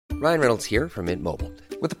Ryan Reynolds here from Mint Mobile.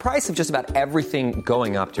 With the price of just about everything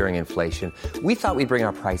going up during inflation, we thought we'd bring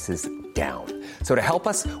our prices down. So to help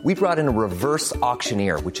us, we brought in a reverse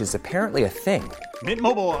auctioneer, which is apparently a thing. Mint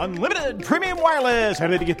Mobile Unlimited Premium Wireless. How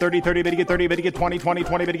to get 30, 30, bit to get 30, bit to get 20, 20,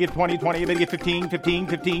 20, bit to get 20, 20, bit to get 15, 15,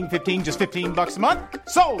 15, 15, just $15 a month?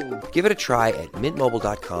 Sold! Give it a try at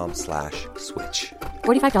mintmobile.com/switch.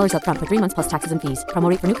 $45 up front for 3 months plus taxes and fees. Promo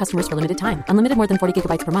rate for new customers for limited time. Unlimited more than 40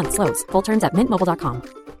 gigabytes per month. Slows full terms at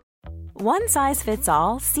mintmobile.com. One size fits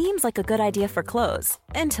all seems like a good idea for clothes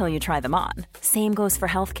until you try them on. Same goes for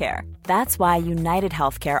healthcare. That's why United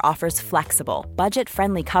Healthcare offers flexible,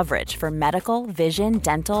 budget-friendly coverage for medical, vision,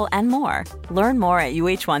 dental, and more. Learn more at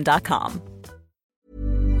uh1.com.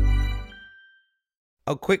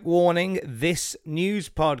 A quick warning, this news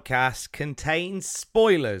podcast contains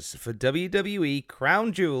spoilers for WWE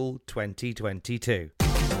Crown Jewel 2022.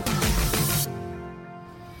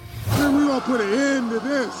 Man, we gonna put an end to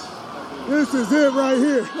this. This is it right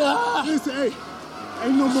here. This ain't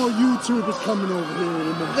no more YouTubers coming over here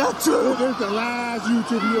anymore. That's true. This is the last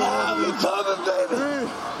YouTuber you're we're coming, baby.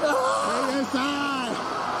 ASI.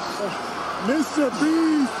 Mr.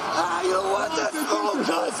 Beast. You know what? That's cool,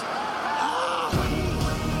 cuz.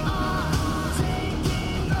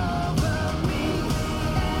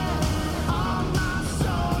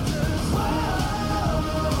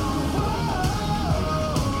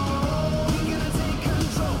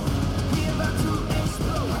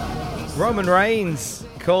 Roman Reigns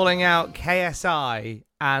calling out KSI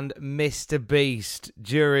and Mr. Beast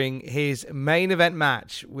during his main event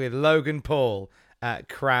match with Logan Paul at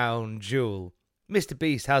Crown Jewel. Mr.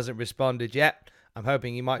 Beast hasn't responded yet. I'm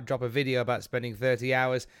hoping he might drop a video about spending 30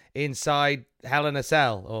 hours inside Hell in a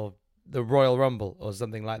Cell or the Royal Rumble or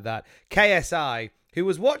something like that. KSI, who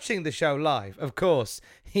was watching the show live, of course,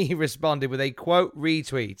 he responded with a quote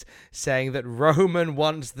retweet saying that Roman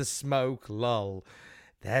wants the smoke, lol.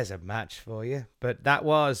 There's a match for you. But that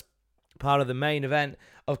was part of the main event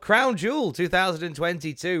of Crown Jewel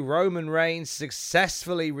 2022. Roman Reigns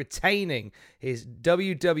successfully retaining his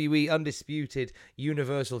WWE Undisputed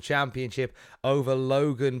Universal Championship over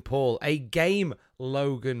Logan Paul. A game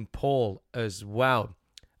Logan Paul as well.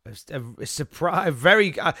 A surprise,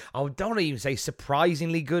 I don't even say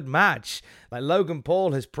surprisingly good match. Like Logan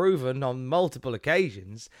Paul has proven on multiple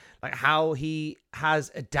occasions, like how he has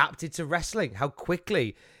adapted to wrestling, how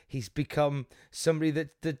quickly he's become somebody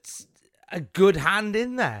that's a good hand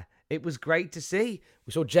in there. It was great to see.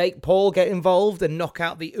 We saw Jake Paul get involved and knock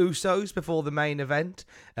out the Usos before the main event.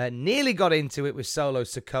 Nearly got into it with Solo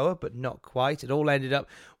Sikoa, but not quite. It all ended up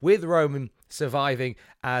with Roman surviving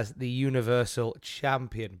as the Universal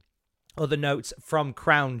Champion. Other notes from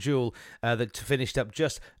Crown Jewel that finished up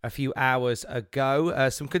just a few hours ago.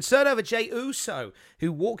 Some concern over Jey Uso,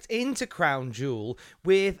 who walked into Crown Jewel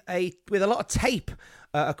with a lot of tape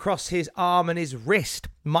across his arm and his wrist.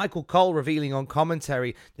 Michael Cole revealing on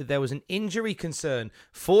commentary that there was an injury concern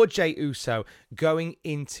for Jey Uso going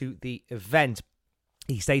into the event.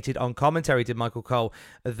 He stated on commentary to Michael Cole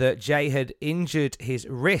that Jey had injured his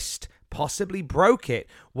wrist, possibly broke it,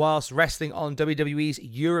 whilst wrestling on WWE's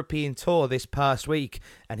European tour this past week,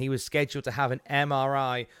 and he was scheduled to have an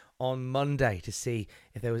MRI on Monday to see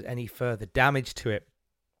if there was any further damage to it.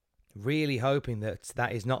 Really hoping that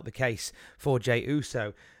that is not the case for Jey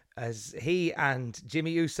Uso, as he and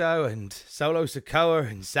Jimmy Uso and Solo Sikoa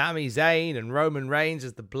and Sami Zayn and Roman Reigns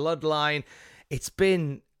as the bloodline, it's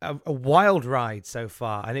been a wild ride so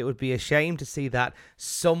far, and it would be a shame to see that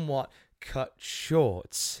somewhat cut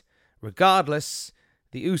short. Regardless,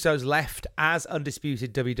 the Usos left as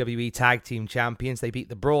undisputed WWE Tag Team Champions. They beat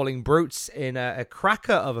the Brawling Brutes in a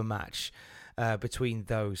cracker of a match between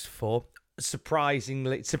those four. Surprising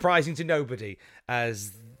to nobody,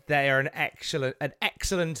 as they are an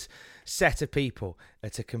excellent set of people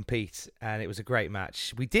to compete, and it was a great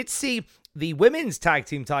match. We did see the women's tag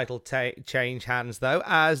team title change hands, though,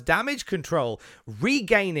 as Damage Control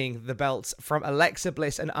regaining the belts from Alexa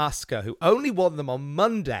Bliss and Asuka, who only won them on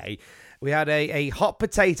Monday. We had a hot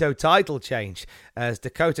potato title change as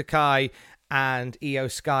Dakota Kai and Io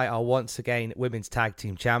Sky are once again women's tag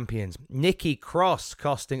team champions. Nikki Cross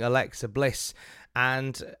costing Alexa Bliss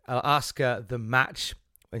and Asuka the match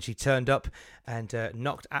when she turned up and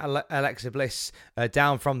knocked Alexa Bliss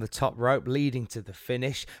down from the top rope, leading to the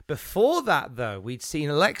finish. Before that, though, we'd seen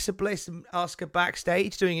Alexa Bliss and Asuka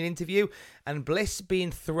backstage doing an interview, and Bliss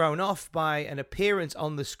being thrown off by an appearance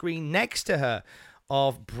on the screen next to her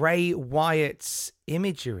of Bray Wyatt's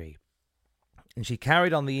imagery. And she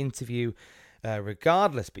carried on the interview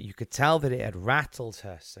regardless, but you could tell that it had rattled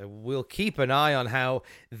her. So we'll keep an eye on how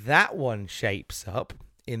that one shapes up.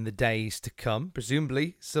 in the days to come.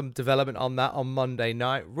 Presumably some development on that on Monday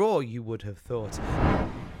Night Raw, you would have thought.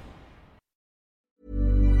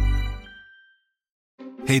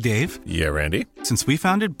 Hey, Dave. Yeah, Randy. Since we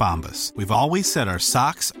founded Bombas, we've always said our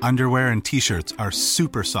socks, underwear, and T-shirts are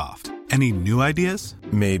super soft. Any new ideas?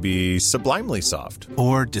 Maybe sublimely soft.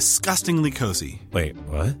 Or disgustingly cozy. Wait,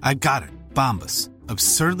 what? I got it. Bombas.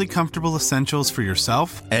 Absurdly comfortable essentials for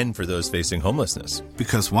yourself and for those facing homelessness.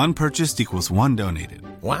 Because one purchased equals one donated.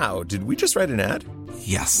 Wow, did we just write an ad?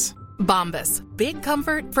 Yes. Bombas. Big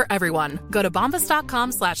comfort for everyone. Go to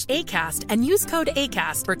bombas.com/ACAST and use code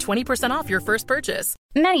ACAST for 20% off your first purchase.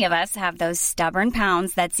 Many of us have those stubborn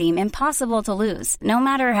pounds that seem impossible to lose, no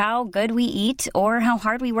matter how good we eat or how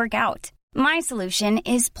hard we work out. My solution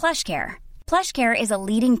is PlushCare. PlushCare is a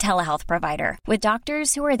leading telehealth provider with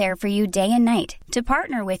doctors who are there for you day and night to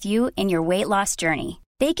partner with you in your weight loss journey.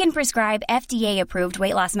 They can prescribe FDA-approved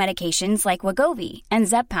weight loss medications like Wegovy and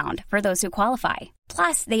Zepbound for those who qualify.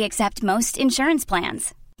 Plus, they accept most insurance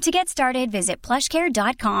plans. To get started, visit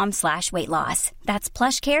plushcare.com/weightloss. That's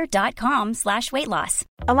plushcare.com/weightloss.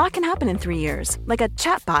 A lot can happen in 3 years, like a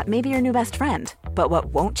chatbot may be your new best friend. But what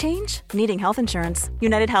won't change? Needing health insurance.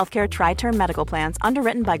 United Healthcare Tri-Term Medical Plans,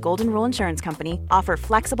 underwritten by Golden Rule Insurance Company, offer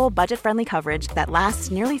flexible, budget-friendly coverage that lasts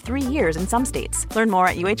nearly 3 years in some states. Learn more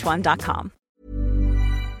at uh1.com.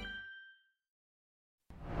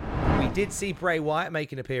 We did see Bray Wyatt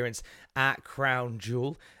make an appearance at Crown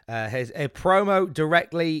Jewel. Has a promo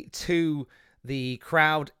directly to the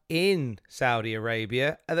crowd in Saudi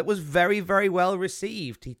Arabia that was very, very well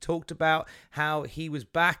received. He talked about how he was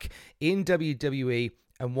back in WWE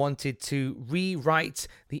and wanted to rewrite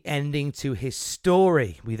the ending to his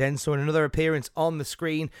story. We then saw another appearance on the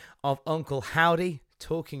screen of Uncle Howdy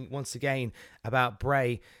talking once again about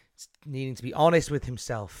Bray needing to be honest with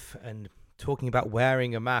himself and talking about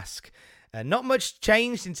wearing a mask. Not much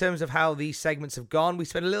changed in terms of how these segments have gone. We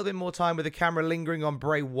spent a little bit more time with the camera lingering on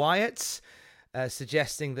Bray Wyatt,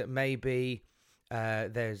 suggesting that maybe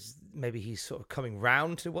he's sort of coming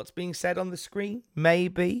round to what's being said on the screen.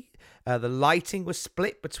 Maybe the lighting was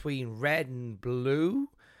split between red and blue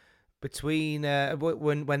between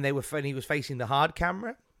when he was facing the hard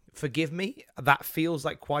camera. Forgive me, that feels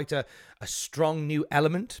like quite a strong new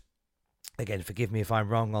element. Again, forgive me if I'm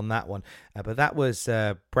wrong on that one, but that was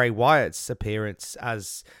Bray Wyatt's appearance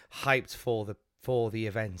as hyped for the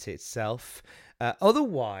event itself.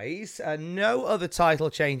 Otherwise, no other title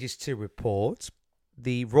changes to report.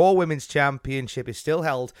 The Raw Women's Championship is still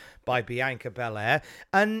held by Bianca Belair.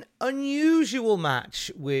 An unusual match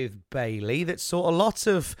with Bayley that saw a lot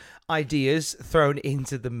of ideas thrown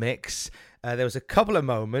into the mix. There was a couple of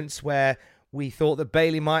moments where we thought that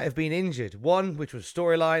Bayley might have been injured. One, which was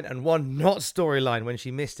storyline, and one not storyline when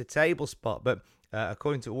she missed a table spot. But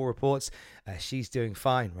according to all reports, she's doing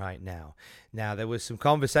fine right now. Now, there was some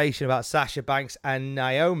conversation about Sasha Banks and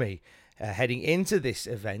Naomi heading into this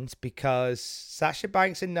event because Sasha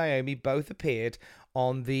Banks and Naomi both appeared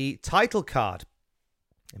on the title card.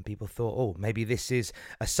 And people thought, oh, maybe this is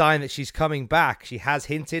a sign that she's coming back. She has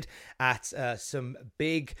hinted at some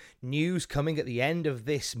big news coming at the end of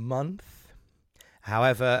this month.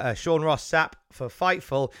 However, Sean Ross Sapp for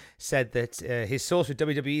Fightful said that his source with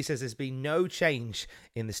WWE says there's been no change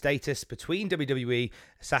in the status between WWE,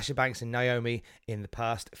 Sasha Banks and Naomi in the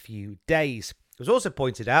past few days. It was also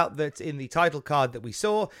pointed out that in the title card that we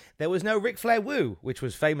saw, there was no Ric Flair Woo, which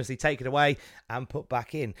was famously taken away and put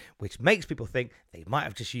back in, which makes people think they might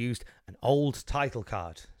have just used an old title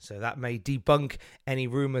card. So that may debunk any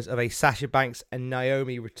rumours of a Sasha Banks and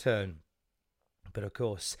Naomi return. But of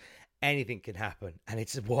course, anything can happen, and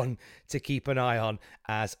it's one to keep an eye on,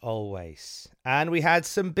 as always. And we had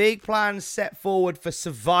some big plans set forward for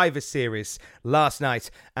Survivor Series last night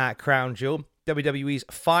at Crown Jewel, WWE's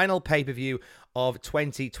final pay-per-view of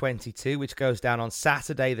 2022, which goes down on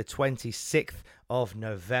Saturday, the 26th of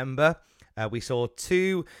November. We saw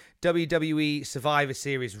 2 WWE Survivor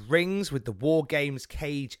Series rings with the War Games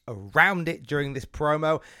cage around it during this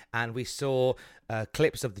promo, and we saw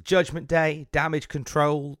clips of the Judgment Day, Damage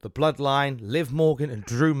Control, the Bloodline, Liv Morgan and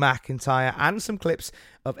Drew McIntyre, and some clips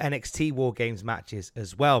of NXT War Games matches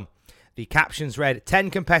as well. The captions read, 10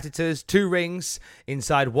 competitors, 2 rings,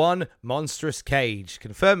 inside one monstrous cage,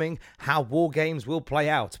 confirming how War Games will play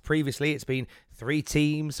out. Previously, it's been 3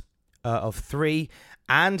 teams of 3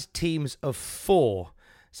 and teams of 4.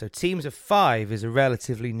 So teams of 5 is a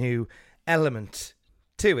relatively new element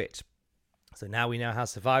to it. So now we know how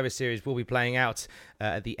Survivor Series will be playing out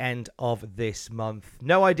at the end of this month.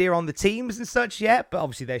 No idea on the teams and such yet, but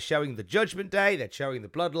obviously they're showing the Judgment Day, they're showing the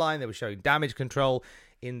Bloodline, they were showing Damage Control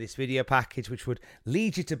in this video package, which would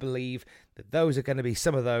lead you to believe that those are going to be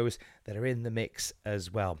some of those that are in the mix as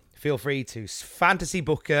well. Feel free to fantasy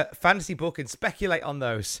book and speculate on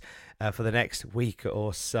those for the next week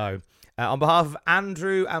or so. On behalf of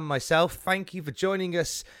Andrew and myself, thank you for joining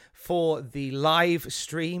us for the live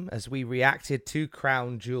stream as we reacted to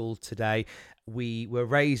Crown Jewel today. We were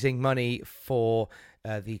raising money for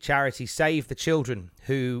the charity Save the Children,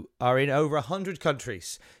 who are in over 100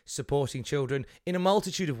 countries supporting children in a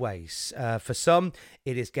multitude of ways. For some,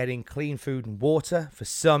 it is getting clean food and water. For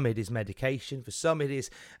some, it is medication. For some, it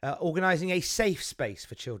is organising a safe space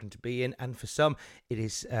for children to be in. And for some, it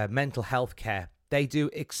is mental health care. They do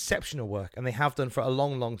exceptional work, and they have done for a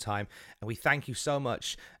long, long time. And we thank you so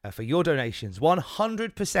much for your donations.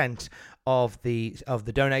 100% of the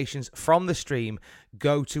donations from the stream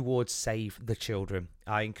go towards Save the Children.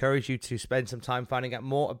 I encourage you to spend some time finding out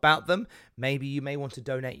more about them. Maybe you may want to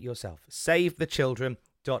donate yourself.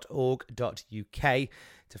 SaveTheChildren.org.uk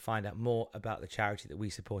to find out more about the charity that we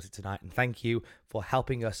supported tonight. And thank you for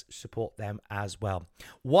helping us support them as well.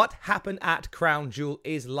 What happened at Crown Jewel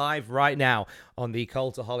is live right now on the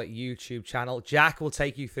Cultaholic YouTube channel. Jack will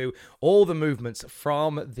take you through all the movements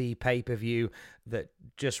from the pay-per-view that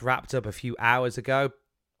just wrapped up a few hours ago.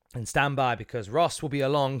 And stand by, because Ross will be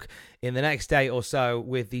along in the next day or so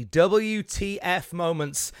with the WTF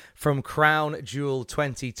moments from Crown Jewel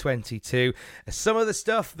 2022. Some of the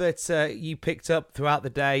stuff that you picked up throughout the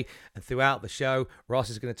day and throughout the show, Ross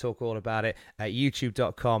is going to talk all about it at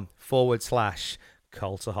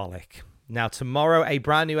youtube.com/Cultaholic. Now, tomorrow, a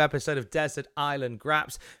brand new episode of Desert Island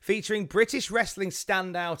Graps featuring British wrestling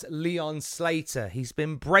standout Leon Slater. He's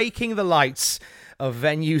been breaking the lights of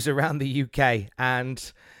venues around the UK,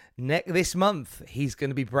 and this month, he's going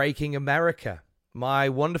to be breaking America. My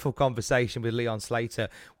wonderful conversation with Leon Slater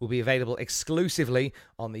will be available exclusively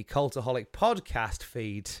on the Cultaholic podcast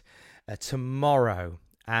feed tomorrow.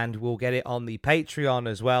 And we'll get it on the Patreon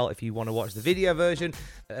as well if you want to watch the video version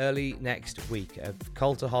early next week at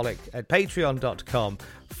Cultaholic at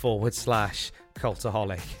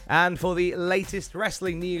patreon.com/Cultaholic. And for the latest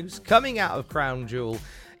wrestling news coming out of Crown Jewel,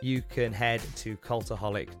 you can head to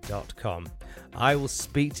cultaholic.com. I will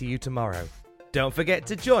speak to you tomorrow. Don't forget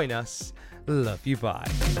to join us. Love you, bye.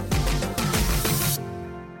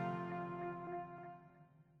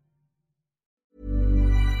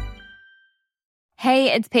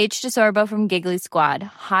 Hey, it's Paige DeSorbo from Giggly Squad.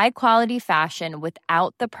 High quality fashion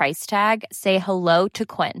without the price tag. Say hello to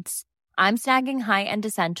Quince. I'm snagging high-end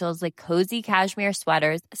essentials like cozy cashmere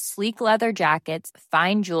sweaters, sleek leather jackets,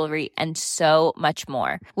 fine jewelry, and so much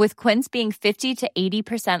more. With Quince being 50 to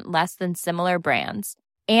 80% less than similar brands.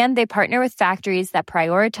 And they partner with factories that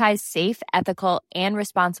prioritize safe, ethical, and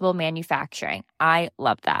responsible manufacturing. I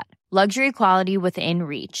love that. Luxury quality within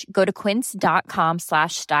reach. Go to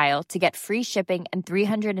quince.com/style to get free shipping and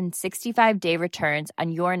 365-day returns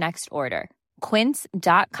on your next order.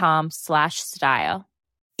 Quince.com/style.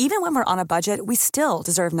 Even when we're on a budget, we still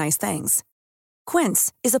deserve nice things.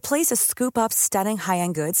 Quince is a place to scoop up stunning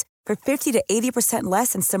high-end goods for 50 to 80%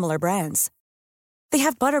 less than similar brands. They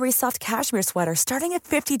have buttery soft cashmere sweaters starting at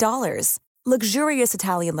 $50, luxurious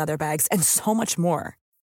Italian leather bags, and so much more.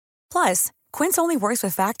 Plus, Quince only works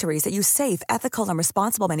with factories that use safe, ethical, and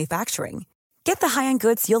responsible manufacturing. Get the high-end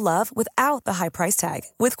goods you'll love without the high price tag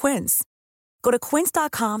with Quince. Go to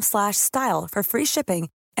quince.com/style for free shipping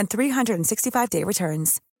and 365-day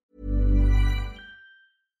returns.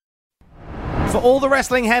 For all the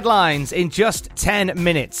wrestling headlines in just 10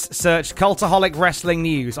 minutes, search Cultaholic Wrestling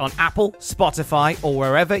News on Apple, Spotify, or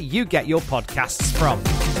wherever you get your podcasts from.